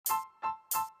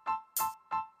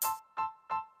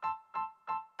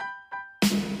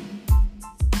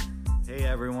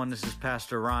everyone, this is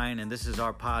Pastor Ryan, and this is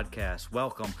our podcast.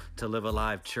 Welcome to Live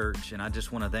Alive Church, and I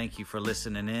just want to thank you for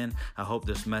listening in. I hope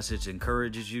this message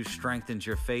encourages you, strengthens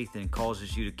your faith, and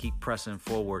causes you to keep pressing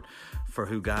forward for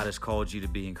who God has called you to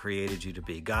be and created you to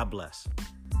be. God bless.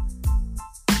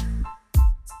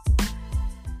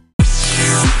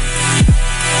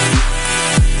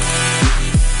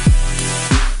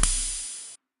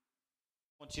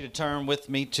 I want you to turn with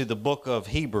me to the book of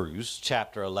Hebrews,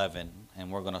 chapter 11, and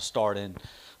we're going to start in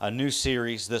a new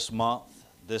series this month,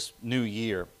 this new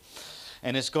year.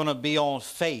 And it's going to be on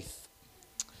faith,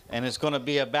 and it's going to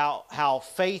be about how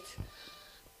faith,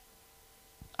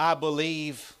 I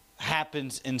believe,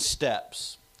 happens in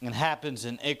steps, and happens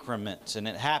in increments, and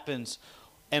it happens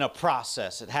in a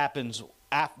process. It happens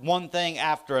one thing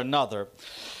after another.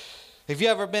 Have you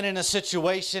ever been in a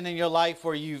situation in your life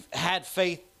where you've had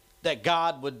faith that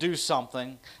God would do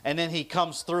something, and then He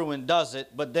comes through and does it,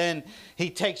 but then He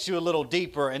takes you a little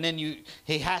deeper, and then you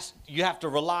have to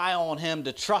rely on Him,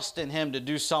 to trust in Him to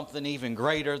do something even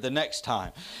greater the next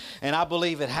time. And I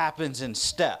believe it happens in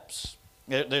steps.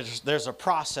 There's a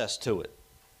process to it.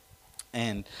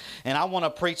 And I want to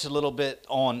preach a little bit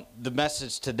on the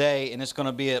message today, and it's going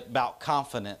to be about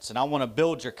confidence, and I want to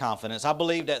build your confidence. I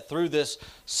believe that through this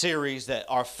series that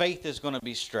our faith is going to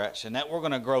be stretched, and that we're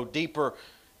going to grow deeper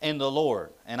in the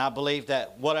Lord. And I believe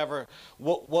that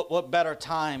what better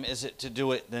time is it to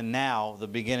do it than now, the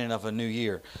beginning of a new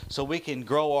year, so we can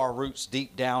grow our roots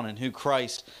deep down in who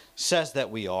Christ says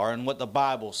that we are and what the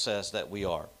Bible says that we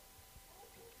are.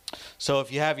 So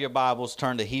if you have your Bibles,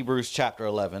 turn to Hebrews chapter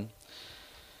 11,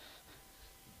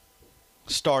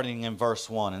 starting in verse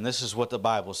 1. And this is what the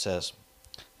Bible says.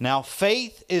 Now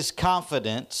faith is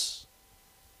confidence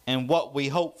in what we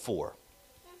hope for,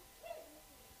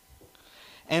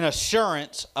 and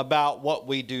assurance about what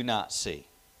we do not see.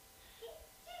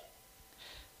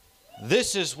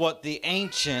 This is what the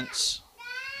ancients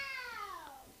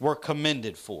were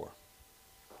commended for.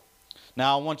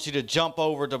 Now I want you to jump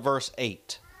over to verse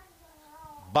 8.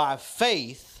 By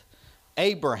faith,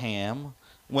 Abraham,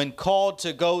 when called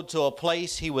to go to a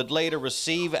place he would later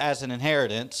receive as an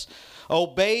inheritance,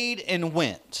 obeyed and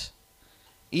went,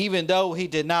 even though he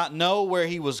did not know where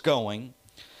he was going.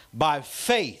 By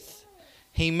faith,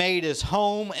 he made his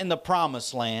home in the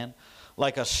promised land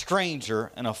like a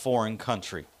stranger in a foreign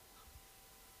country.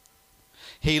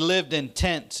 He lived in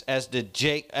tents as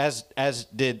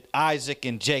did Isaac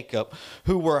and Jacob,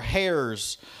 who were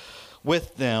heirs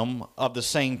with them of the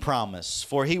same promise.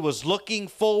 For he was looking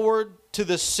forward to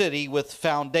the city with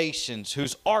foundations,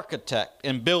 whose architect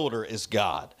and builder is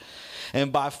God.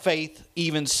 And by faith,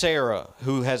 even Sarah,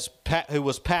 who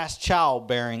was past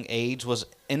childbearing age, was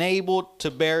enabled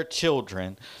to bear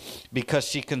children, because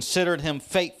she considered him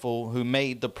faithful who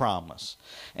made the promise.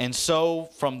 And so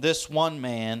from this one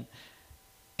man,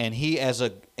 and he as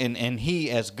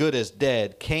good as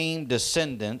dead, came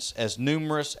descendants as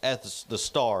numerous as the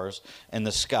stars in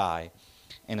the sky,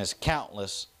 and as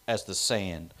countless as the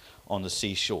sand on the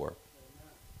seashore.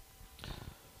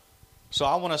 So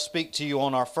I want to speak to you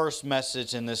on our first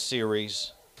message in this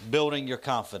series, building your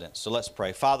confidence. So let's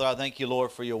pray. Father, I thank you,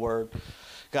 Lord, for your word.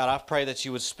 God, I pray that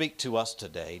you would speak to us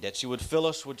today, that you would fill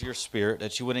us with your spirit,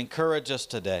 that you would encourage us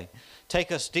today. Take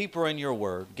us deeper in your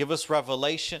word. Give us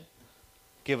revelation.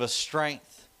 Give us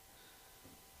strength.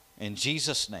 In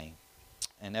Jesus' name.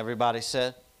 And everybody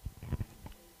said,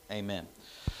 amen.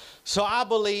 So I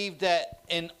believe that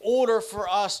in order for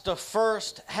us to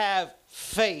first have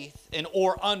faith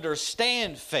or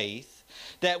understand faith,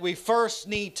 that we first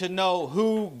need to know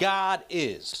who God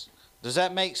is. Does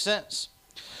that make sense?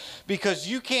 Because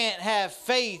you can't have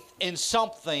faith in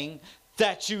something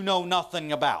that you know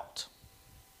nothing about.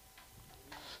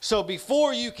 So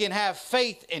before you can have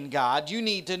faith in God, you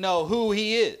need to know who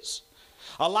He is.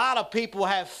 A lot of people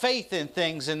have faith in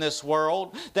things in this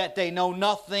world that they know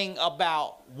nothing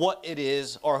about what it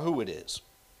is or who it is.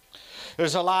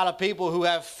 There's a lot of people who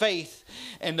have faith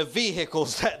in the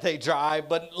vehicles that they drive,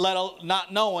 but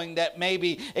not knowing that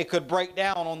maybe it could break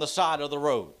down on the side of the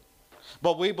road.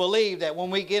 But we believe that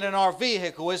when we get in our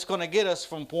vehicle, it's going to get us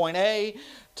from point A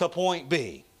to point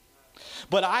B.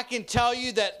 But I can tell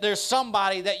you that there's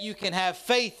somebody that you can have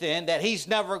faith in, that He's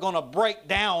never going to break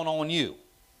down on you.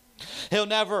 He'll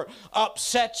never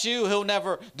upset you. He'll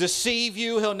never deceive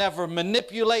you. He'll never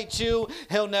manipulate you.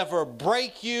 He'll never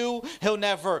break you. He'll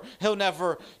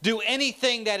never do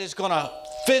anything that is going to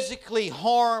physically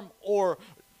harm or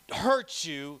hurt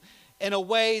you in a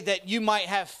way that you might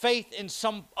have faith in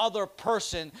some other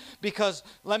person. Because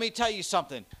let me tell you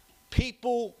something.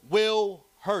 People will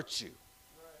hurt you.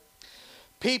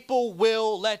 People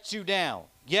will let you down.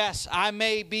 Yes, I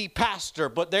may be pastor,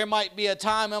 but there might be a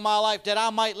time in my life that I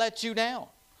might let you down.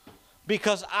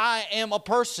 Because I am a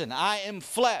person. I am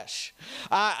flesh.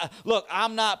 Look,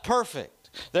 I'm not perfect.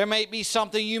 There may be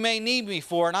something you may need me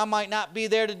for, and I might not be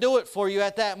there to do it for you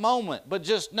at that moment. But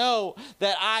just know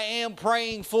that I am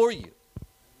praying for you.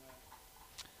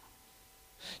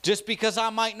 Just because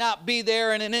I might not be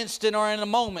there in an instant or in a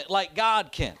moment like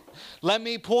God can. Let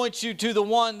me point you to the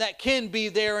one that can be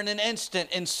there in an instant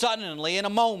and suddenly in a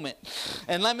moment.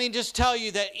 And let me just tell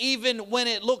you that even when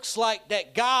it looks like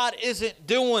that God isn't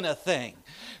doing a thing,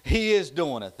 He is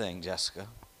doing a thing, Jessica.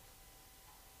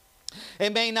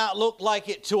 It may not look like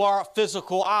it to our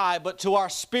physical eye, but to our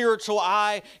spiritual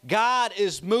eye, God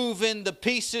is moving the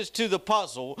pieces to the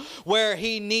puzzle where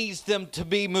He needs them to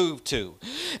be moved to.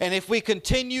 And if we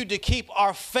continue to keep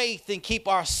our faith and keep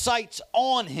our sights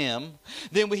on Him,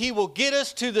 then He will get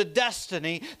us to the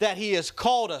destiny that He has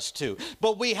called us to.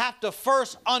 But we have to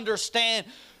first understand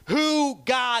who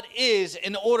God is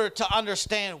in order to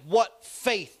understand what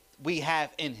faith we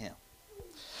have in Him.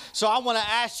 So I want to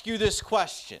ask you this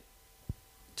question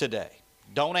today.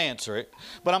 Don't answer it,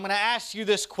 but I'm going to ask you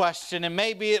this question, and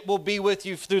maybe it will be with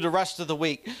you through the rest of the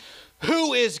week.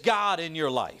 Who is God in your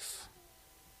life?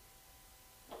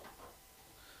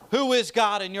 Who is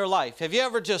God in your life? Have you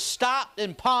ever just stopped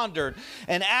and pondered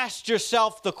and asked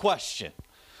yourself the question,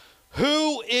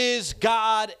 who is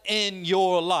God in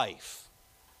your life?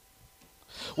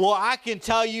 Well, I can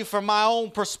tell you from my own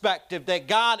perspective that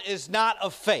God is not a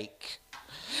fake,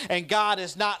 and God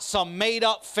is not some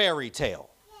made-up fairy tale.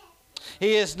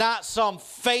 He is not some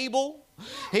fable.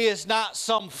 He is not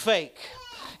some fake.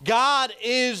 God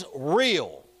is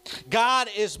real. God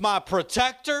is my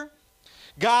protector.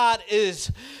 God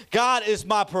is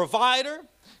my provider.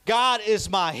 God is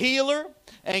my healer.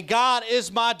 And God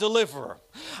is my deliverer.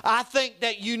 I think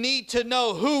that you need to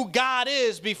know who God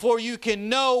is before you can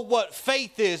know what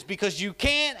faith is, because you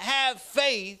can't have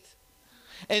faith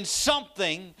in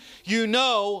something you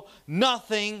know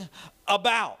nothing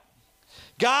about.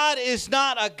 God is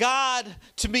not a God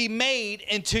to be made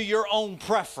into your own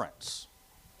preference.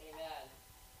 Amen.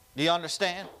 Do you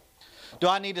understand? Do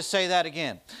I need to say that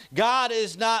again? God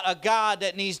is not a God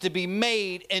that needs to be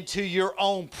made into your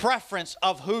own preference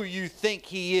of who you think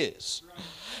He is. Right.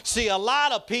 See, a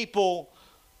lot of people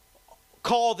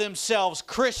call themselves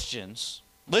Christians.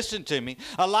 Listen to me.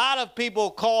 A lot of people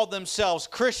call themselves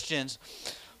Christians,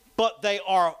 but they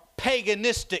are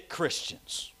paganistic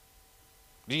Christians.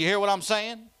 Do you hear what I'm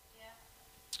saying?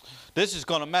 Yeah. This is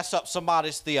going to mess up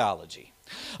somebody's theology.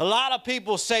 A lot of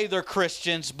people say they're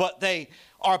Christians, but they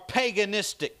are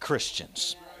paganistic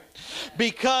Christians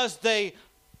because they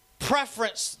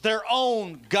preference their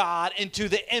own God into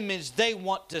the image they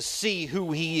want to see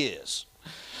who He is.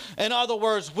 In other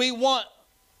words, we want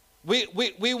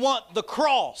the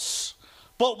cross,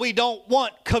 but we don't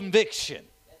want conviction.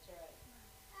 That's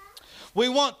right. We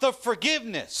want the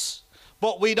forgiveness,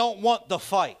 but we don't want the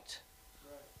fight.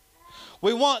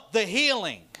 We want the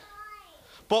healing,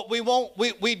 but we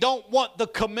don't want the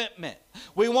commitment.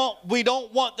 We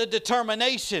don't want the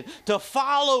determination to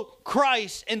follow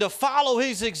Christ and to follow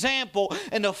His example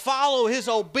and to follow His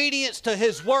obedience to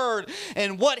His word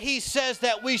and what He says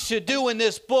that we should do in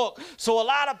this book. So a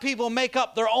lot of people make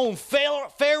up their own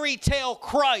fairy tale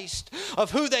Christ of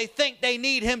who they think they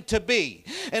need Him to be.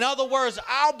 In other words,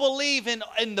 I'll believe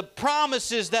in the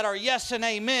promises that are yes and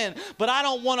amen, but I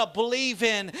don't want to believe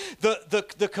in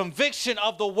the conviction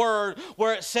of the word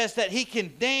where it says that He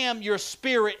can damn your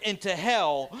spirit into hell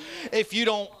if you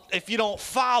don't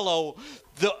follow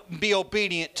be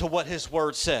obedient to what His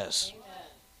word says.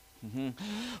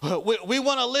 Mm-hmm. We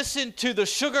want to listen to the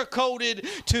sugar-coated,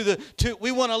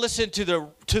 we want to listen to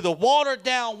the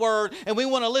watered-down word, and we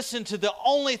want to listen to the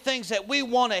only things that we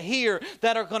want to hear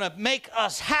that are going to make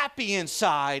us happy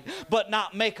inside, but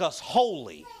not make us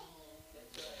holy.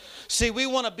 See, we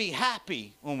want to be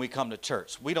happy when we come to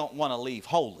church. We don't want to leave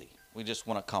holy. We just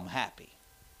want to come happy.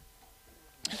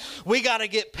 We got to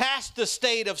get past the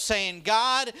state of saying,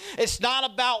 God, it's not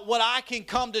about what I can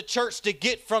come to church to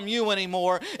get from you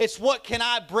anymore. It's what can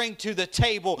I bring to the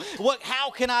table?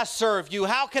 How can I serve you?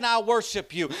 How can I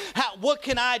worship you? What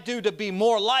can I do to be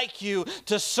more like you,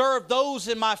 to serve those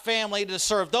in my family, to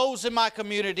serve those in my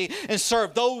community, and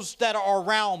serve those that are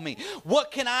around me?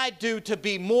 What can I do to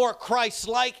be more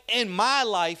Christ-like in my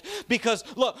life? Because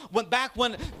look, back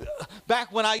when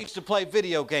I used to play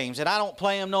video games, and I don't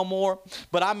play them no more,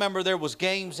 But I remember there was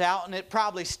games out, and it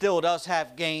probably still does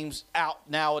have games out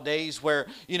nowadays where,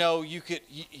 you know,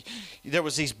 there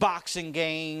was these boxing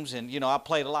games, and, you know, I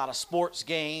played a lot of sports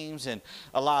games and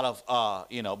a lot of,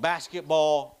 you know,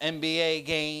 basketball, NBA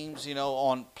games, you know,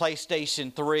 on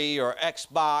PlayStation 3 or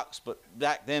Xbox, but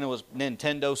back then it was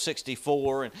Nintendo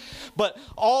 64. But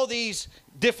all these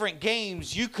different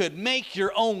games, you could make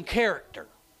your own character.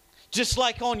 Just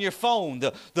like on your phone,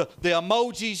 the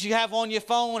emojis you have on your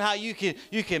phone, how you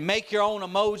can make your own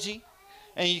emoji,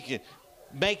 and you can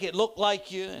make it look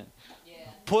like you, and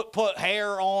put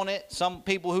hair on it. Some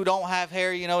people who don't have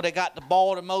hair, you know, they got the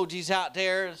bald emojis out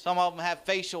there. Some of them have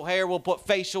facial hair. We'll put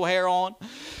facial hair on.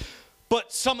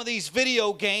 But some of these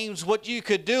video games, what you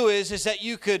could do is that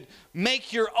you could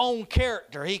make your own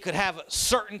character. He could have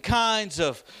certain kinds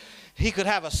of. He could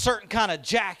have a certain kind of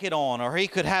jacket on, or he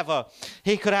could have a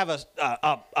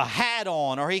hat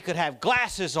on, or he could have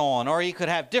glasses on, or he could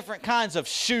have different kinds of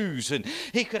shoes, and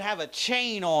he could have a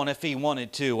chain on if he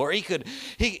wanted to, or he could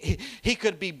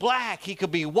be black, he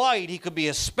could be white, he could be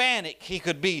Hispanic, he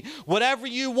could be whatever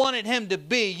you wanted him to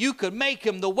be. You could make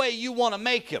him the way you want to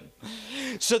make him.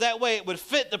 So that way it would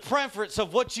fit the preference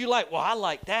of what you like. Well, I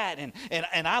like that, and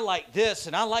I like this,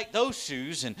 and I like those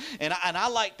shoes, and I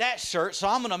like that shirt, so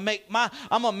I'm gonna make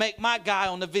my guy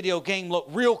on the video game look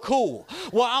real cool.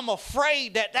 Well, I'm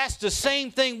afraid that that's the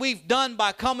same thing we've done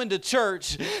by coming to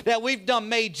church, that we've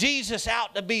made Jesus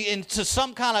out to be into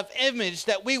some kind of image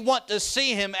that we want to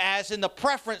see him as, in the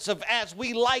preference of as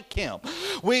we like him.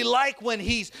 We like when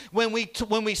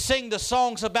we sing the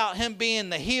songs about him being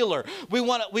the healer. We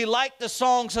like the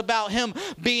songs about him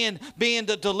being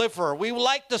the deliverer. We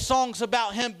like the songs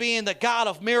about him being the God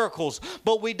of miracles.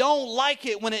 But we don't like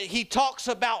it when he talks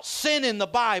about sin in the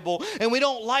Bible, and we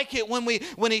don't like it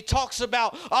when he talks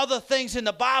about other things in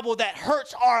the Bible that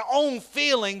hurts our own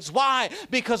feelings. Why?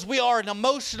 Because we are an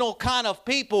emotional kind of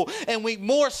people, and we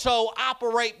more so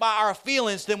operate by our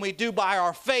feelings than we do by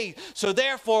our faith. So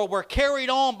therefore, we're carried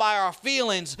on by our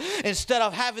feelings instead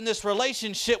of having this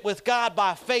relationship with God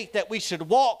by faith that we should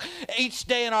walk each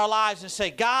day in our lives and say,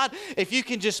 God, if you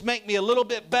can just make me a little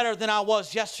bit better than I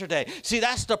was yesterday. See,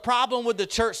 that's the problem with the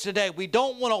church today. We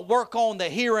don't want to work on the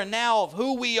here and now of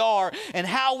who we are and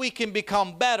how we can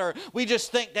become better. We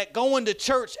just think that going to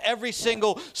church every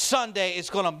single Sunday is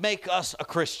going to make us a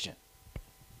Christian.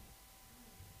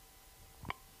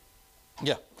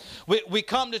 Yeah. We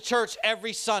come to church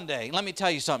every Sunday. Let me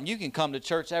tell you something. You can come to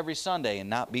church every Sunday and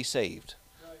not be saved.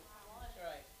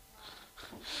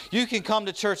 You can come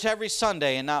to church every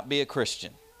Sunday and not be a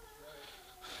Christian.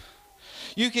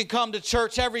 You can come to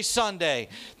church every Sunday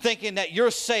thinking that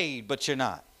you're saved, but you're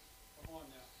not.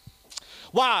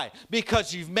 Why?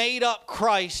 Because you've made up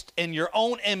Christ in your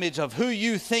own image of who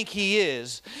you think he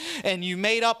is, and you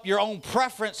made up your own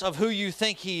preference of who you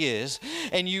think he is,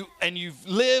 and you've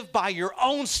lived by your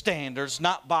own standards,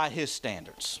 not by his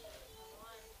standards.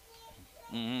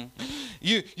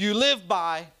 You live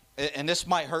by, and this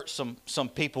might hurt some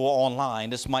people online.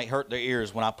 This might hurt their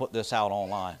ears when I put this out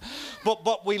online.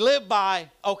 But we live by,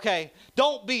 okay,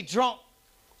 don't be drunk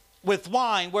with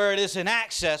wine where it is in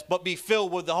excess, but be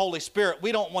filled with the Holy Spirit.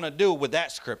 We don't want to do with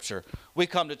that scripture. We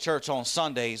come to church on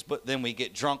Sundays, but then we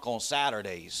get drunk on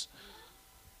Saturdays.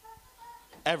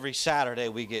 Every Saturday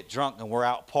we get drunk and we're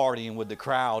out partying with the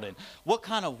crowd. And what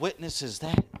kind of witness is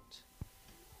that?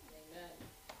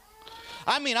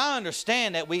 I mean, I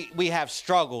understand that we have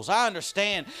struggles. I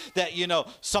understand that, you know,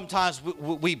 sometimes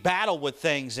we battle with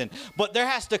things. But there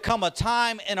has to come a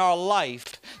time in our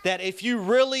life that if you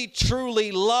really,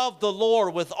 truly love the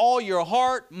Lord with all your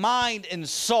heart, mind, and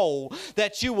soul,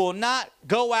 that you will not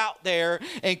go out there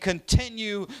and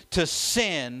continue to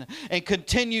sin and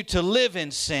continue to live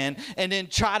in sin and then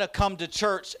try to come to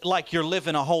church like you're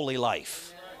living a holy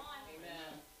life.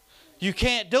 You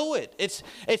can't do it.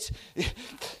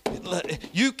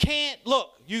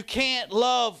 You can't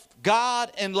love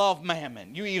God and love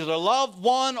mammon. You either love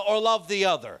one or love the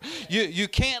other. You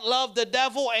can't love the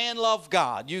devil and love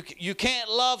God. You can't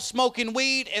love smoking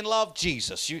weed and love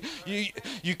Jesus. You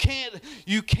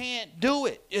can't do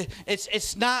it.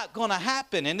 It's not going to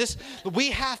happen. And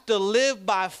we have to live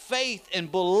by faith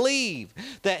and believe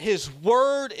that his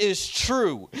word is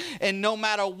true. And no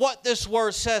matter what this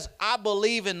word says, I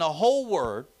believe in the whole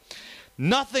word,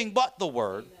 nothing but the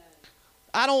word.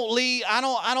 I don't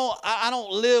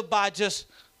live by just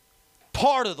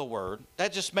part of the word.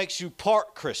 That just makes you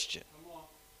part Christian.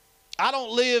 I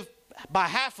don't live by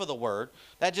half of the word.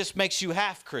 That just makes you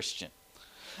half Christian.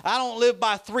 I don't live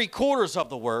by 3/4 of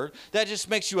the word. That just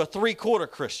makes you a 3/4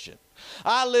 Christian.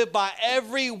 I live by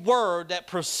every word that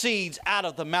proceeds out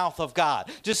of the mouth of God.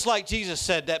 Just like Jesus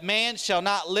said that man shall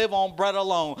not live on bread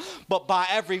alone, but by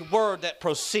every word that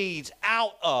proceeds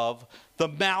out of the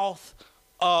mouth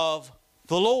of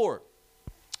the Lord.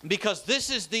 Because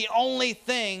this is the only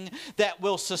thing that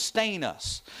will sustain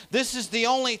us. This is the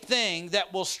only thing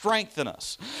that will strengthen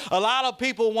us. A lot of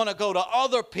people want to go to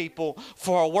other people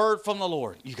for a word from the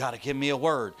Lord. You got to give me a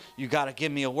word. You got to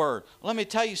give me a word. Let me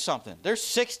tell you something. There's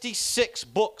 66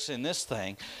 books in this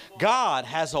thing. God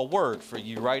has a word for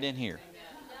you right in here.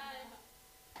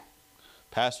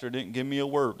 Pastor didn't give me a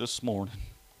word this morning.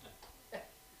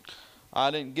 I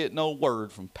didn't get no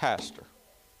word from Pastor.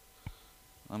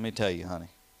 Let me tell you, honey.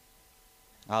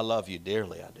 I love you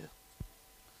dearly, I do.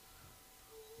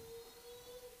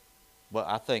 But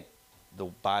I think the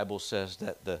Bible says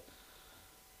that the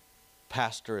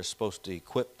pastor is supposed to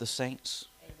equip the saints.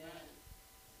 Amen.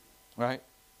 Right?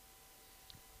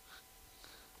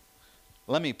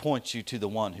 Let me point you to the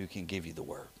one who can give you the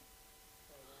word.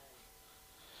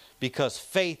 Because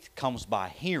faith comes by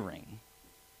hearing,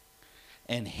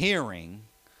 and hearing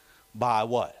by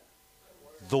what?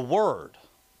 The word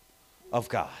of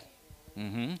God.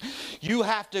 Mm-hmm. You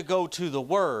have to go to the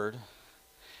Word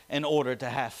in order to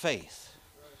have faith.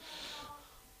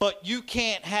 But you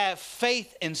can't have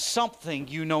faith in something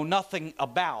you know nothing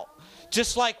about.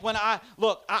 Just like when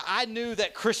I knew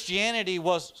that Christianity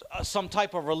was some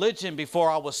type of religion before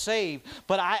I was saved.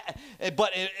 But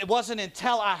it wasn't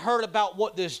until I heard about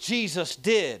what this Jesus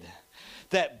did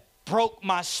that broke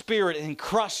my spirit and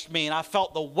crushed me, and I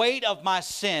felt the weight of my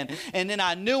sin. And then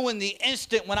I knew in the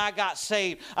instant when I got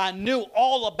saved, I knew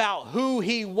all about who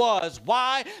He was.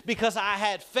 Why? Because I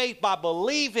had faith by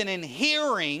believing and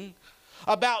hearing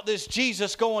about this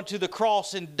Jesus going to the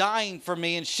cross and dying for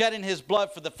me and shedding His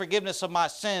blood for the forgiveness of my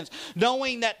sins,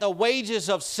 knowing that the wages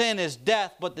of sin is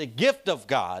death, but the gift of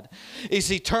God is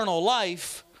eternal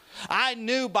life. I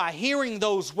knew by hearing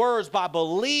those words, by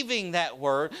believing that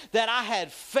word, that I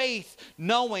had faith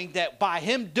knowing that by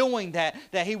Him doing that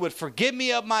He would forgive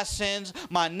me of my sins,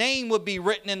 my name would be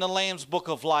written in the Lamb's Book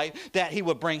of Life, that He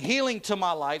would bring healing to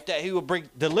my life, that He would bring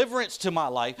deliverance to my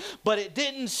life. But it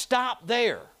didn't stop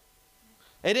there.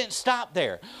 It didn't stop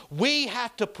there. We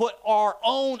have to put our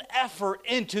own effort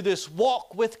into this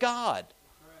walk with God.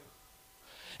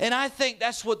 And I think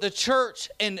that's what the church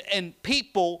and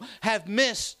people have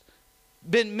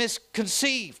been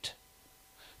misconceived.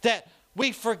 That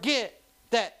we forget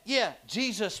that, yeah,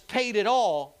 Jesus paid it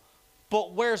all,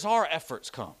 but where's our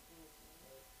efforts come?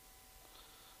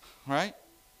 Right?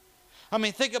 I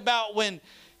mean, think about when,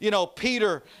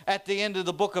 Peter at the end of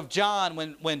the book of John,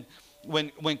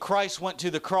 when Christ went to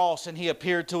the cross and He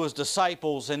appeared to His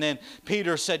disciples, and then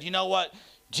Peter said, you know what?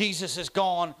 Jesus is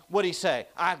gone. What'd he say?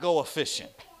 I go a-fishing.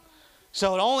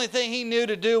 So the only thing he knew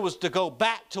to do was to go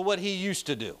back to what he used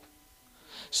to do.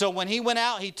 So when he went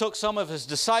out, he took some of his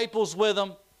disciples with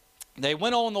him. They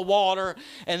went on the water,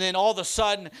 and then all of a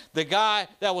sudden, the guy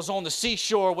that was on the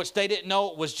seashore, which they didn't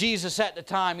know it was Jesus at the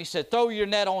time, he said, throw your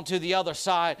net onto the other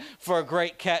side for a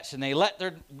great catch. And they let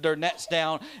their nets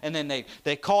down, and then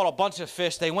they caught a bunch of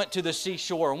fish. They went to the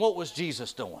seashore, and what was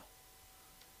Jesus doing?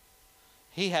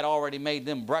 He had already made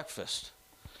them breakfast.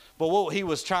 But what He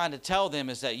was trying to tell them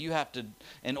is that you have to,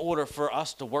 in order for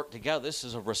us to work together, this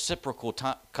is a reciprocal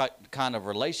kind of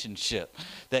relationship,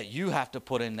 that you have to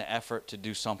put in the effort to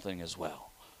do something as well.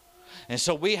 And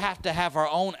so we have to have our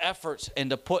own efforts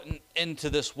into putting into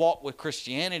this walk with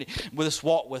Christianity, with this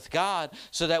walk with God,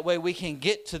 so that way we can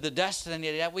get to the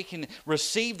destiny, that we can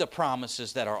receive the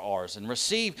promises that are ours, and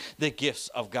receive the gifts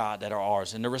of God that are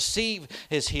ours, and to receive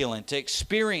His healing, to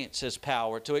experience His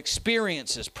power, to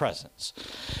experience His presence.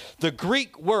 The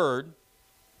Greek word,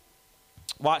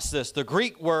 watch this, the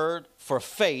Greek word for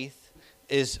faith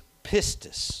is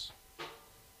pistis,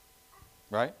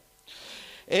 right?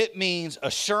 It means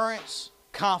assurance,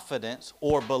 confidence,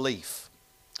 or belief.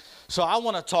 So I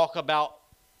want to talk about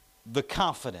the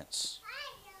confidence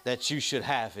that you should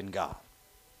have in God.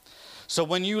 So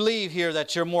when you leave here,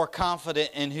 that you're more confident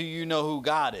in who you know who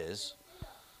God is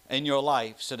in your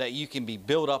life, so that you can be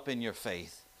built up in your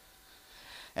faith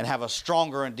and have a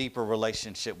stronger and deeper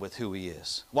relationship with who He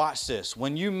is. Watch this.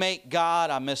 When you make God,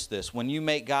 I missed this, when you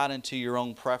make God into your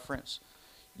own preference,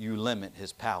 you limit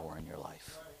His power in your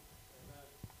life.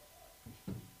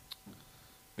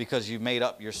 Because you've made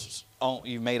up a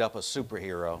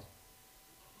superhero,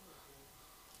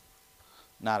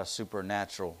 not a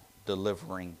supernatural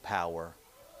delivering power,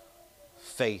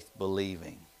 faith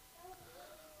believing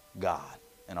God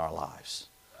in our lives.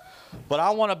 But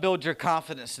I want to build your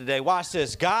confidence today. Watch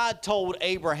this. God told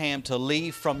Abraham to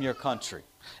leave from your country.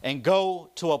 and go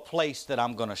to a place that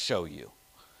I'm going to show you.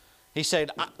 He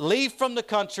said, leave from the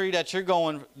country that you're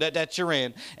going, that you're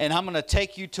in, and I'm going to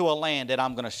take you to a land that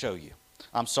I'm going to show you.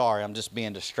 I'm sorry, I'm just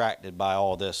being distracted by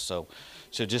all this, so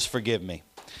just forgive me.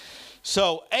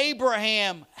 So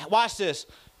Abraham, watch this.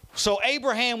 So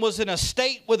Abraham was in a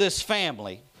state with his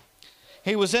family.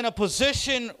 He was in a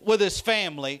position with his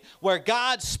family where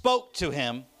God spoke to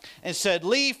him and said,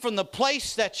 leave from the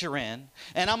place that you're in,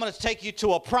 and I'm going to take you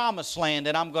to a promised land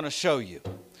that I'm going to show you.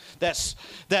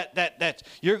 That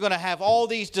you're going to have all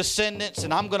these descendants,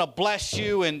 and I'm going to bless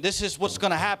you, and this is what's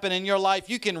going to happen in your life.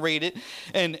 You can read it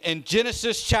in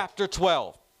Genesis chapter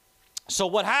 12. So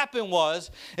what happened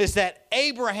is that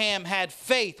Abraham had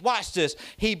faith. Watch this.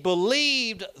 He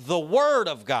believed the word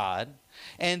of God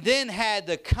and then had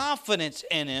the confidence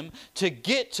in him to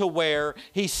get to where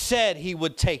he said he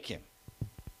would take him.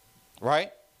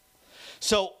 Right?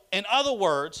 So in other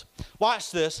words,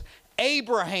 watch this.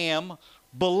 Abraham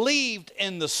believed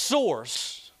in the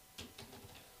source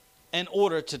in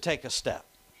order to take a step.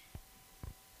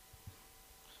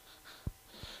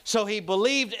 So he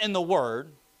believed in the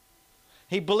word.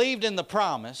 He believed in the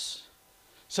promise.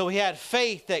 So he had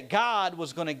faith that God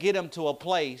was going to get him to a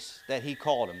place that he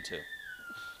called him to.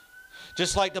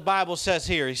 Just like the Bible says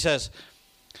here, he says,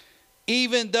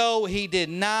 even though he did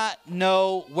not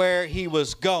know where he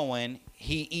was going,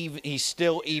 he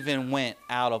still even went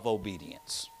out of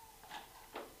obedience.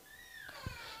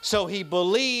 So he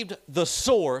believed the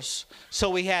source,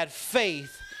 so he had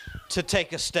faith to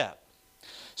take a step.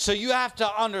 So you have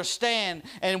to understand,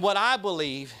 and what I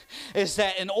believe is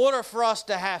that in order for us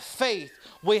to have faith,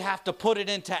 we have to put it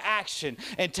into action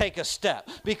and take a step.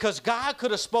 Because God could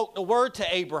have spoke the word to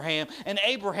Abraham, and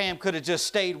Abraham could have just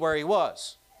stayed where he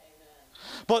was.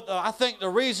 But I think the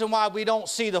reason why we don't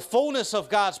see the fullness of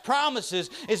God's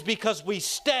promises is because we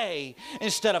stay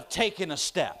instead of taking a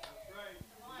step.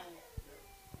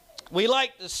 We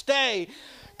like to stay.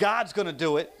 God's going to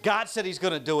do it. God said he's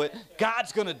going to do it.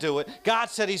 God's going to do it. God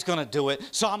said he's going to do it.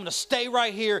 So I'm going to stay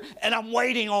right here and I'm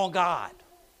waiting on God.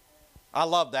 I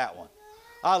love that one.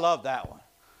 I love that one.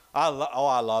 I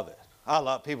love it. I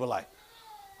love people like,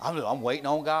 I'm waiting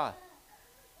on God.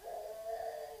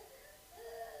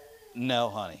 No,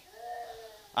 honey.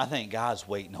 I think God's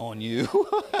waiting on you.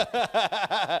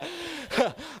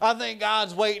 I think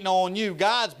God's waiting on you.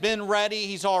 God's been ready.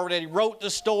 He's already wrote the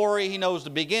story. He knows the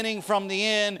beginning from the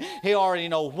end. He already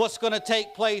knows what's going to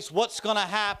take place, what's going to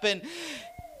happen.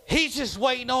 He's just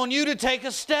waiting on you to take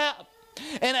a step.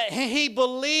 And he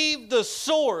believed the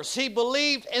source. He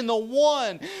believed in the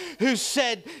one who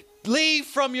said, leave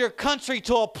from your country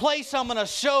to a place I'm going to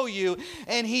show you.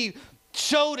 And he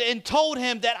showed and told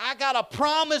him that I got a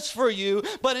promise for you,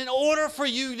 but in order for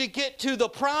you to get to the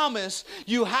promise,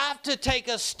 you have to take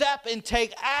a step and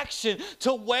take action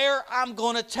to where I'm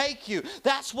going to take you.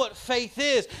 That's what faith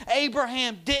is.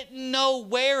 Abraham didn't know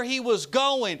where he was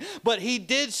going, but he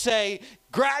did say,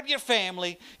 grab your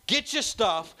family, get your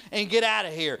stuff, and get out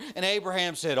of here. And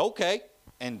Abraham said, okay,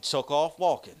 and took off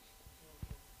walking.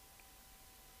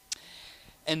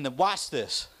 And watch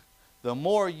this. The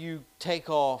more you take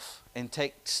off and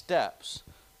take steps,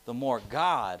 the more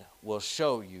God will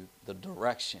show you the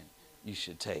direction you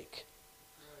should take.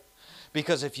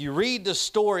 Because if you read the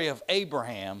story of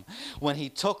Abraham, when he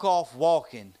took off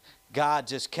walking, God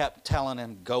just kept telling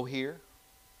him, go here,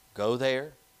 go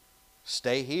there,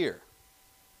 stay here,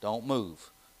 don't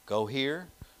move. Go here,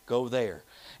 go there.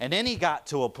 And then he got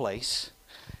to a place.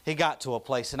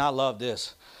 And I love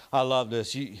this. I love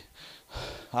this.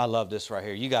 I love this right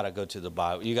here. You got to go to the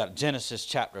Bible. You got Genesis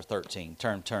chapter 13.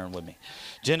 Turn with me.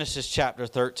 Genesis chapter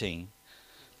 13.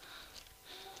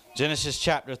 Genesis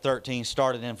chapter 13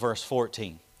 started in verse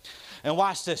 14. And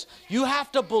watch this. You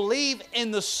have to believe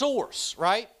in the source,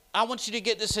 right? I want you to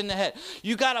get this in the head.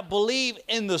 You got to believe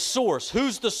in the source.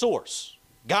 Who's the source?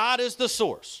 God is the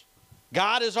source.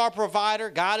 God is our provider.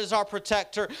 God is our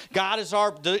protector. God is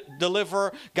our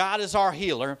deliverer. God is our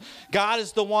healer. God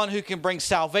is the one who can bring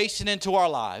salvation into our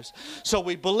lives. So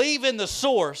we believe in the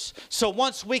source. So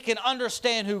once we can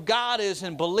understand who God is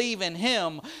and believe in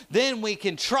him, then we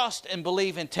can trust and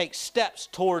believe and take steps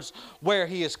towards where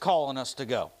he is calling us to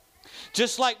go.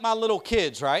 Just like my little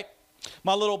kids, right?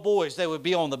 My little boys, they would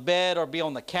be on the bed or be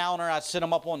on the counter. I'd sit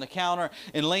them up on the counter.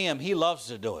 And Liam, he loves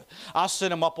to do it. I'll sit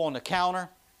him up on the counter.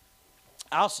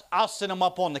 I'll sit him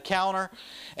up on the counter,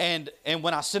 and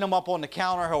when I sit him up on the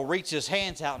counter, he'll reach his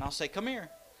hands out, and I'll say, come here.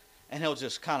 And he'll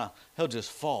just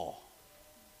fall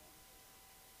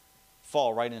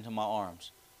right into my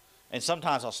arms. And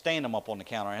sometimes I'll stand him up on the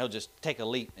counter, and he'll just take a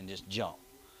leap and just jump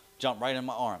right in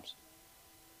my arms.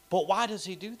 But why does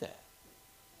he do that?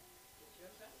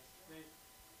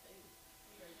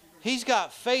 He's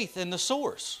got faith in the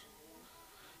source.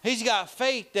 He's got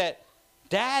faith that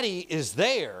Daddy is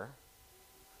there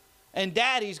and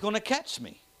Daddy's going to catch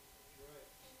me.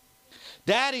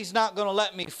 Daddy's not going to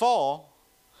let me fall.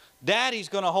 Daddy's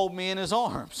going to hold me in his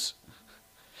arms.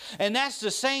 And that's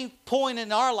the same point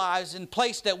in our lives and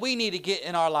place that we need to get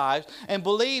in our lives and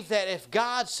believe that if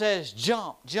God says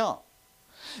jump, jump.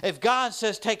 If God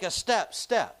says take a step,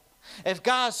 step. If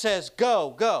God says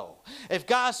go, go. If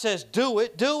God says do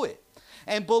it, do it.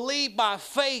 And believe by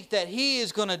faith that He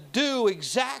is going to do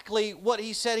exactly what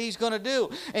He said He's going to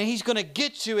do. And He's going to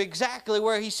get you exactly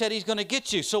where He said He's going to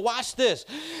get you. So watch this.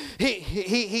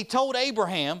 He told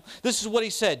Abraham, this is what He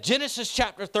said. Genesis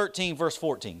chapter 13 verse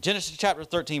 14. Genesis chapter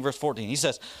 13 verse 14. He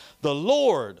says, the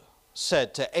Lord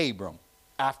said to Abram,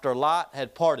 after Lot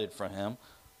had parted from him,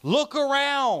 look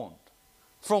around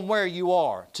from where you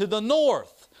are, to the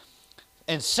north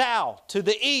and south, to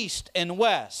the east and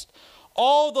west.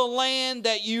 All the land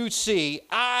that you see,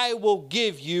 I will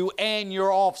give you and your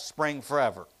offspring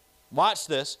forever. Watch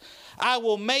this. I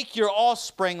will make your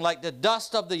offspring like the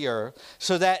dust of the earth,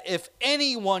 so that if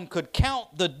anyone could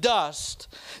count the dust,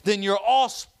 then your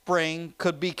offspring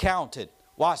could be counted.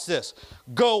 Watch this.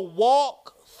 Go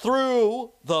walk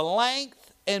through the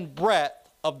length and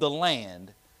breadth of the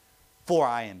land, for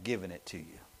I am giving it to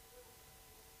you.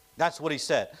 That's what he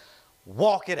said.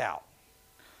 Walk it out.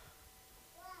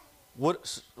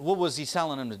 What was he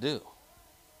telling him to do?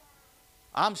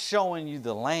 I'm showing you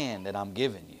the land that I'm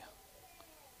giving you.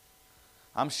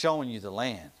 I'm showing you the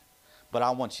land, but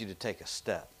I want you to take a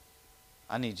step.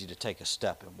 I need you to take a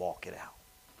step and walk it out.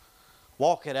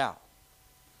 Walk it out.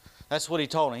 That's what he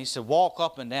told him. He said, walk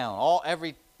up and down.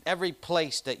 Every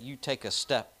place that you take a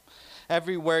step,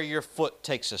 everywhere your foot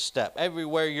takes a step,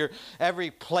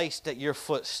 every place that your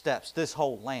foot steps, this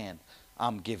whole land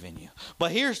I'm giving you.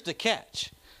 But here's the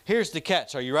catch. Here's the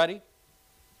catch. Are you ready?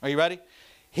 Are you ready?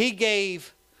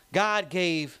 God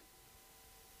gave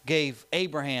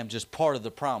Abraham just part of the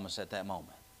promise at that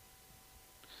moment.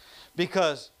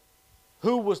 Because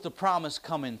who was the promise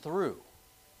coming through?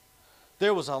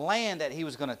 There was a land that he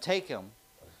was going to take him,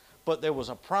 but there was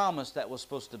a promise that was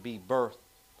supposed to be birthed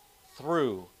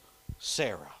through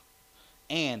Sarah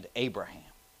and Abraham.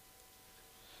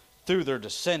 Through their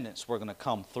descendants were going to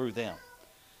come through them.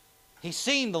 He's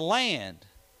seen the land,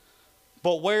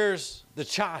 but where's the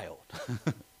child?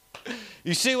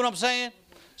 You see what I'm saying?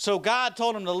 So God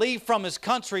told him to leave from his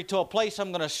country to a place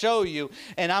I'm going to show you,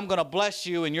 and I'm going to bless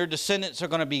you, and your descendants are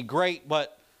going to be great.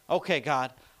 But, okay,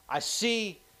 God, I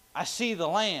see the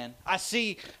land. I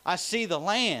see the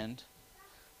land.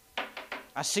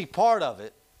 I see part of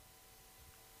it,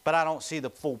 but I don't see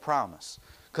the full promise.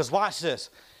 Because watch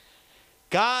this.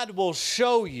 God will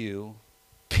show you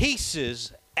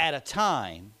pieces at a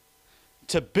time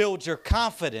to build your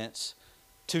confidence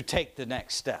to take the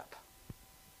next step.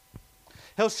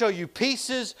 He'll show you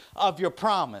pieces of your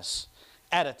promise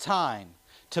at a time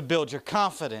to build your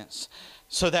confidence.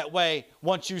 So that way,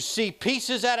 once you see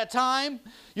pieces at a time,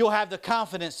 you'll have the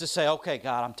confidence to say, okay,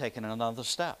 God, I'm taking another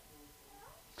step.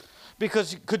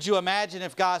 Because could you imagine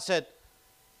if God said,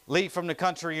 leave from the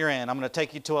country you're in. I'm going to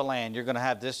take you to a land. You're going to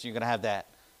have this, you're going to have that.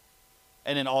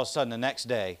 And then all of a sudden the next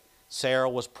day, Sarah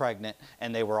was pregnant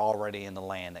and they were already in the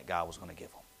land that God was going to give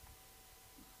them.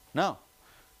 No.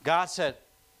 God said,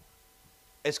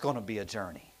 it's going to be a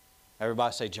journey.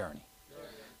 Everybody say journey.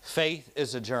 Faith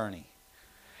is a journey.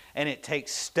 And it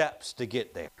takes steps to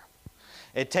get there.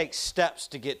 It takes steps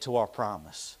to get to our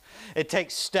promise. It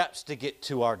takes steps to get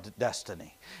to our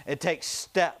destiny. It takes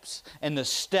steps. And the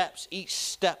steps, each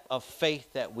step of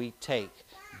faith that we take,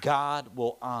 God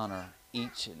will honor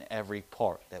each and every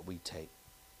part that we take.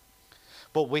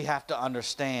 But we have to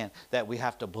understand that we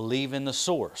have to believe in the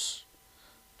source,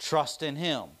 trust in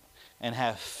Him, and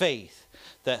have faith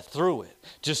that through it,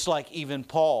 just like even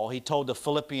Paul, he told the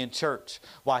Philippian church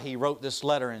while he wrote this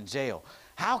letter in jail.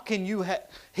 How can you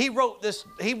he wrote this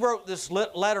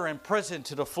letter in prison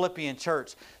to the Philippian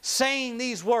church saying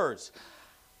these words,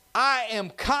 I am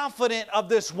confident of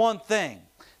this one thing,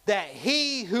 that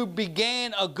He who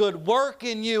began a good work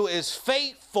in you is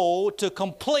faithful to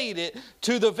complete it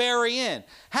to the very end.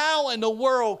 How in the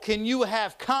world can you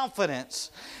have confidence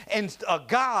in a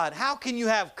God? How can you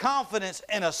have confidence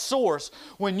in a source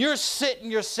when you're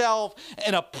sitting yourself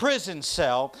in a prison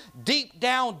cell, deep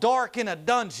down dark in a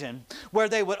dungeon, where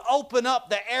they would open up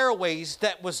the airways?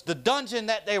 That was the dungeon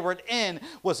that they were in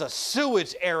was a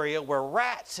sewage area where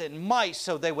rats and mice,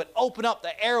 so they would open up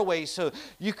the airways so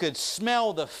you could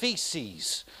smell the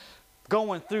feces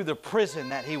going through the prison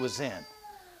that he was in.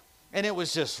 And it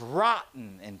was just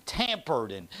rotten and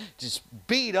tampered and just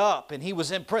beat up. And he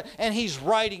was in prison. And he's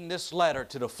writing this letter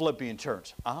to the Philippian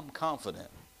church. I'm confident.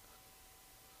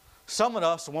 Some of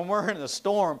us, when we're in a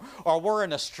storm or we're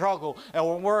in a struggle and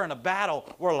when we're in a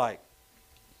battle, we're like,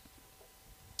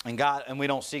 and we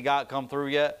don't see God come through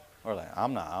yet. We're like, I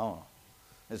don't know.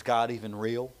 Is God even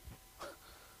real?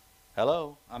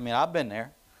 Hello? I mean, I've been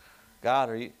there.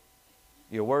 God,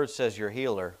 your word says you're a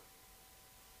healer.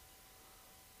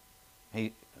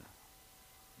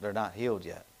 They're not healed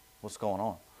yet. What's going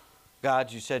on?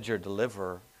 God, you said you're a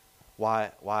deliverer.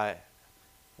 Why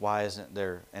isn't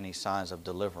there any signs of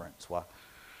deliverance? Why?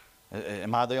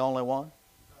 Am I the only one?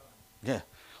 Yeah.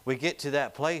 We get to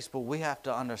that place, but we have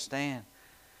to understand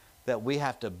that we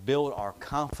have to build our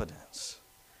confidence.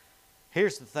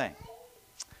 Here's the thing.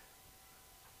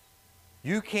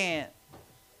 You can't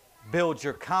build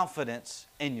your confidence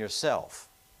in yourself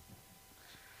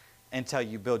until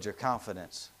you build your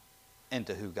confidence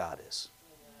into who God is.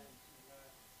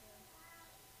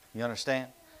 You understand?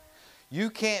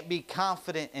 You can't be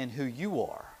confident in who you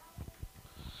are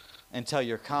until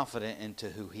you're confident into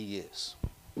who He is.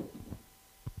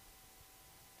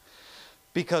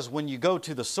 Because when you go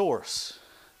to the source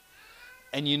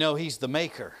and you know He's the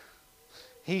maker,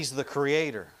 He's the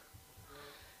creator,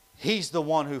 He's the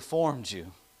one who formed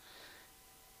you,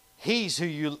 He's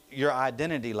who your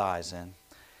identity lies in.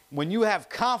 When you have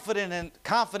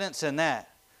confidence in that,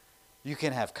 you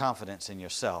can have confidence in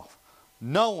yourself.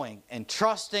 Knowing and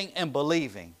trusting and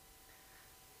believing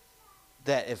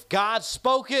that if God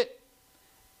spoke it,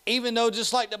 even though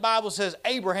just like the Bible says,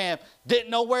 Abraham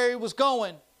didn't know where he was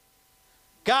going,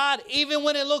 God, even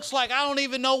when it looks like I don't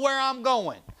even know where I'm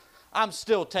going, I'm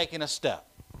still taking a step.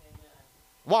 Amen.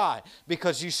 Why?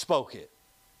 Because you spoke it.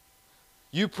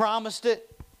 You promised it.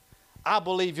 I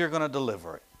believe you're going to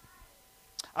deliver it.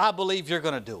 I believe you're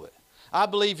going to do it. I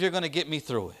believe you're going to get me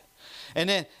through it. And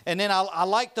then I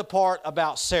like the part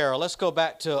about Sarah. Let's go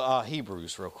back to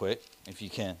Hebrews real quick, if you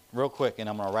can. Real quick, and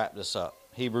I'm going to wrap this up.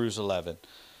 Hebrews 11.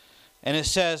 And it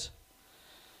says,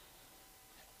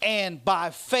 and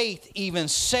by faith even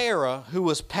Sarah, who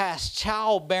was past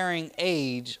childbearing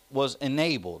age, was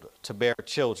enabled to bear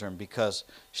children because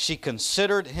she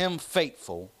considered him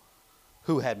faithful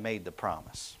who had made the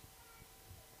promise.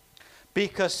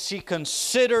 Because she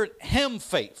considered him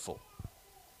faithful.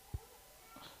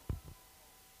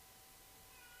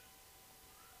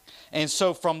 And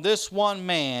so from this one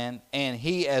man, and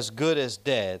he as good as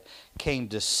dead, came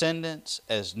descendants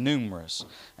as numerous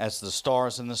as the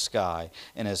stars in the sky,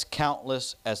 and as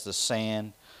countless as the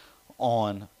sand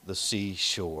on the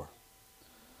seashore.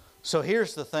 So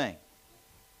here's the thing.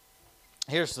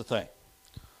 Here's the thing.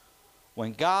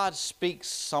 When God speaks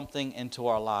something into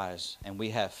our lives and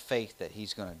we have faith that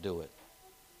He's going to do it,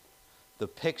 the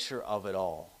picture of it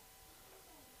all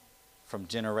from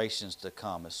generations to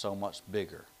come is so much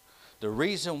bigger. The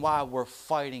reason why we're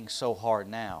fighting so hard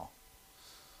now,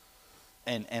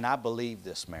 and I believe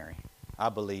this, Mary. I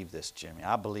believe this, Jimmy.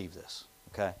 I believe this,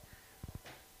 okay?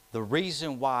 The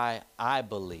reason why I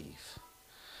believe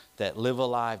that Live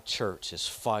Alive Church is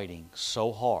fighting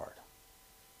so hard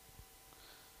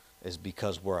is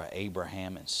because we're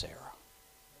Abraham and Sarah.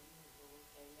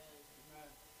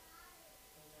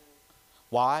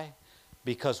 Why?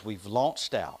 Because we've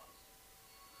launched out.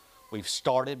 We've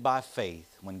started by faith.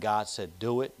 When God said,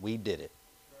 do it, we did it.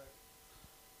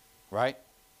 Right?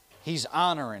 He's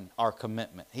honoring our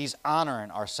commitment. He's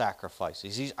honoring our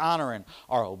sacrifices. He's honoring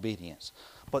our obedience.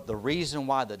 But the reason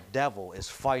why the devil is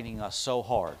fighting us so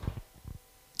hard,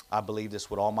 I believe this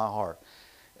with all my heart,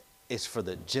 is for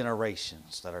the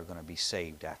generations that are going to be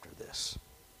saved after this.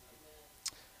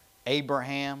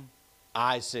 Abraham,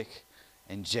 Isaac,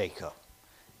 and Jacob.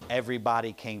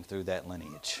 Everybody came through that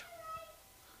lineage.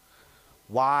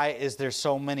 Why is there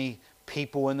so many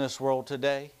people in this world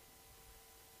today?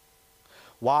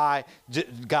 Why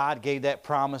God gave that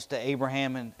promise to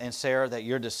Abraham and Sarah that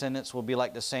your descendants will be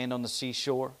like the sand on the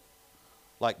seashore,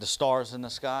 like the stars in the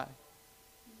sky?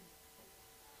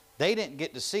 They didn't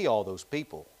get to see all those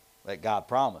people that God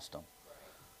promised them.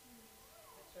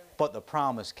 But the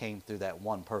promise came through that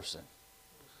one person,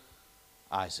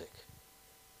 Isaac.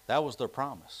 That was their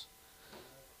promise.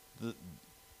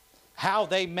 How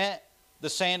they met the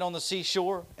sand on the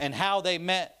seashore and how they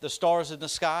met the stars in the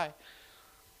sky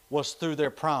was through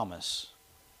their promise,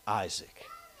 Isaac.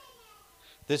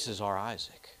 This is our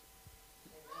Isaac.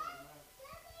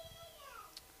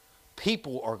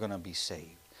 People are going to be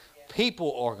saved.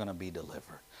 People are going to be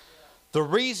delivered. The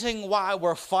reason why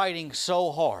we're fighting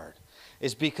so hard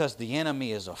is because the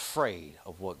enemy is afraid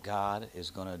of what God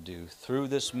is going to do through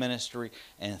this ministry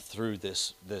and through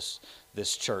this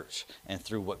church and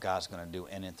through what God's going to do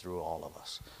in and through all of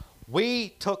us. We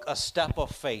took a step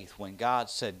of faith when God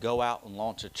said, go out and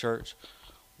launch a church.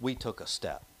 We took a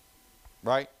step,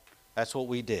 right? That's what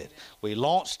we did. We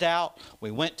launched out.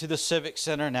 We went to the Civic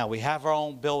Center. Now we have our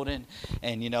own building.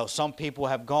 And, some people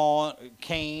have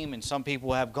came and some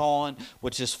people have gone,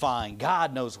 which is fine.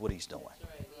 God knows what He's doing.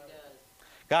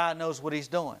 God knows what He's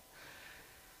doing.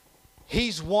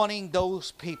 He's wanting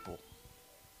those people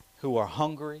who are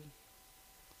hungry,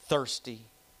 thirsty,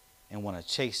 and want to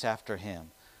chase after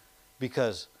Him,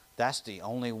 because that's the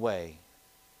only way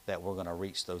that we're going to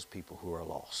reach those people who are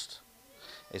lost.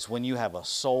 It's when you have a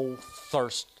soul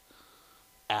thirst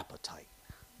appetite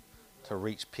to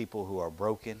reach people who are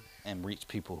broken and reach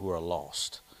people who are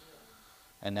lost.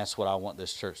 And that's what I want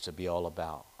this church to be all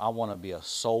about. I want to be a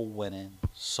soul-winning,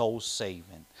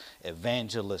 soul-saving,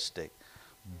 evangelistic,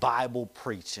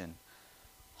 Bible-preaching,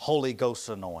 Holy Ghost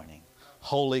anointing,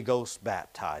 Holy Ghost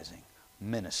baptizing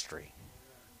ministry.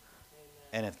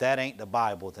 And if that ain't the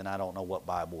Bible, then I don't know what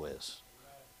Bible is.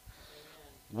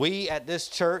 We at this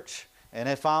church, and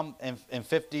if I'm in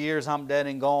 50 years I'm dead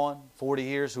and gone, 40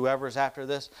 years, whoever's after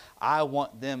this, I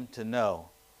want them to know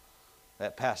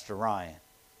that Pastor Ryan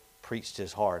preached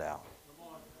his heart out.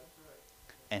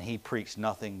 And he preached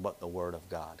nothing but the Word of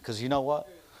God. Because you know what?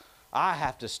 I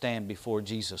have to stand before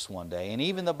Jesus one day. And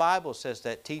even the Bible says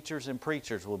that teachers and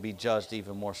preachers will be judged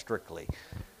even more strictly.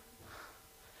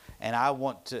 And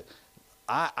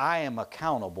I am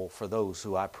accountable for those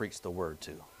who I preach the Word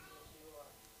to.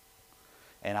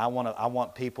 And I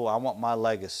want my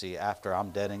legacy after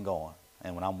I'm dead and gone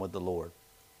and when I'm with the Lord.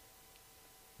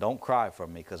 Don't cry for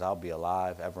me, because I'll be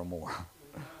alive evermore.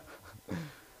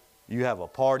 You have a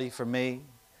party for me.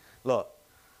 Look,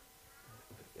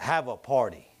 have a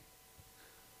party.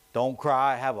 Don't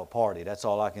cry, have a party. That's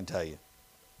all I can tell you.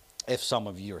 If some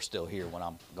of you are still here when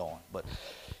I'm gone. But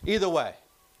either way,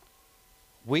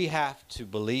 we have to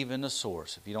believe in the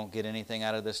source. If you don't get anything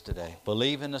out of this today,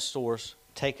 believe in the source,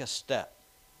 take a step.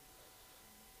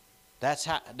 That's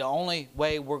how the only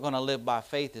way we're going to live by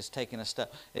faith is taking a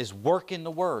step, is working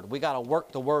the Word. We got to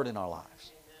work the Word in our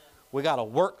lives. We got to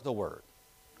work the Word.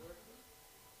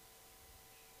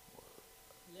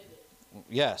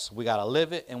 Yes, we got to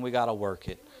live it and we got to work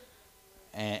it.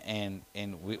 And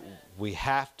we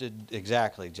have to,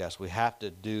 exactly, Jess, we have to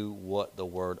do what the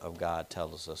Word of God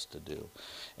tells us to do.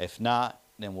 If not,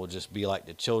 then we'll just be like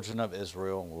the children of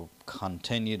Israel, and we'll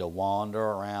continue to wander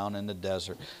around in the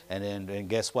desert. And then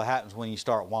guess what happens when you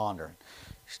start wandering?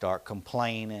 You start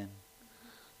complaining.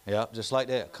 Yep, just like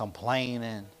that,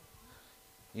 complaining.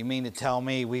 You mean to tell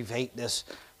me we've ate this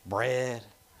bread,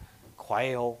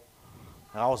 quail,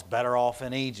 and I was better off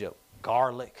in Egypt,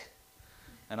 garlic,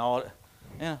 and all that?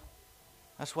 Yeah,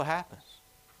 that's what happens.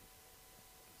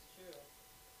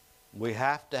 We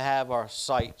have to have our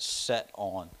sights set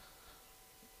on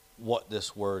what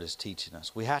this Word is teaching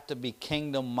us. We have to be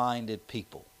kingdom-minded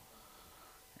people.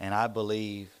 And I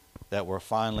believe that we're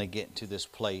finally getting to this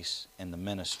place in the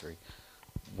ministry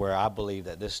where I believe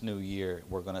that this new year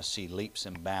we're going to see leaps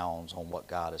and bounds on what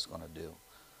God is going to do.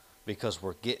 Because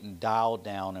we're getting dialed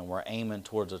down and we're aiming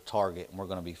towards a target, and we're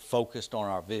going to be focused on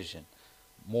our vision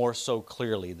more so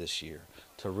clearly this year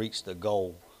to reach the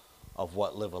goal of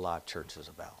what Live Alive Church is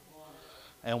about.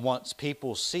 And once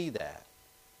people see that,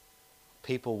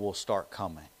 people will start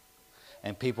coming.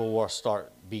 And people will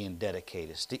start being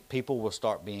dedicated. People will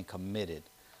start being committed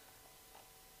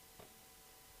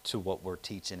to what we're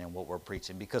teaching and what we're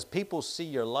preaching. Because people see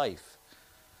your life,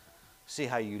 see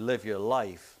how you live your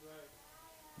life,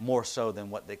 more so than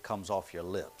what that comes off your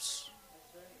lips.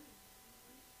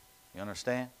 You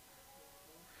understand?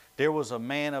 There was a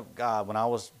man of God, when I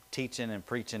was teaching and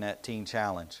preaching at Teen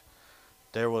Challenge,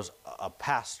 there was a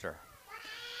pastor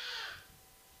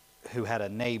who had a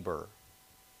neighbor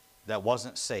that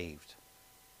wasn't saved.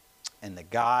 And the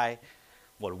guy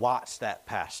would watch that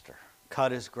pastor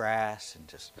cut his grass and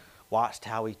just watched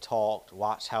how he talked,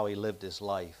 watched how he lived his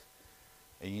life.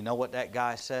 And you know what that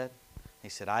guy said? He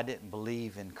said, I didn't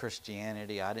believe in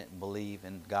Christianity. I didn't believe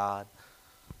in God.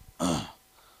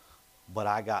 But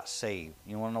I got saved.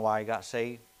 You want to know why he got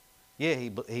saved? Yeah,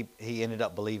 he ended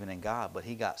up believing in God, but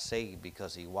he got saved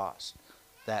because he watched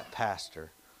that pastor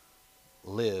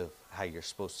live how you're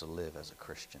supposed to live as a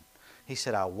Christian. He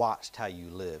said, I watched how you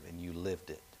live, and you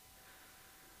lived it.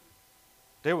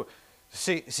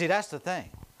 See, that's the thing.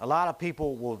 A lot of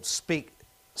people will speak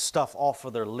stuff off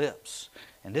of their lips,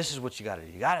 and this is what you got to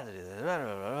do. You got to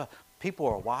do. People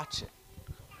are watching.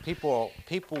 People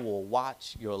will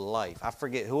watch your life. I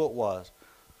forget who it was,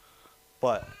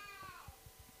 but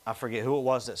I forget who it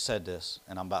was that said this,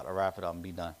 and I'm about to wrap it up and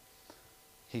be done.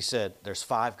 He said, there's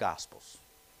 5 gospels.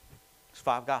 There's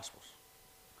 5 gospels.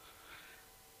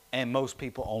 And most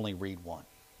people only read one.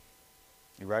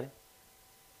 You ready?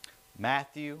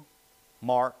 Matthew,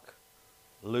 Mark,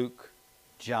 Luke,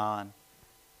 John,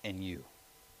 and you.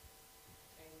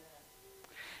 Amen.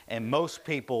 And most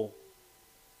people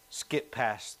skip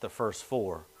past the first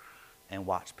 4 and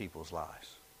watch people's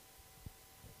lives.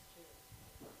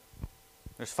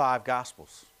 There's 5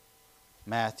 gospels.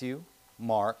 Matthew,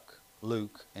 Mark,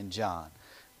 Luke, and John.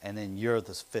 And then you're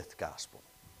the 5th gospel.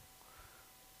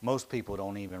 Most people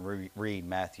don't even read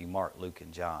Matthew, Mark, Luke,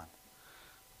 and John.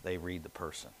 They read the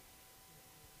person.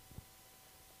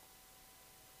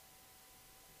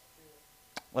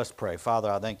 Let's pray.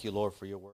 Father, I thank you, Lord, for your word.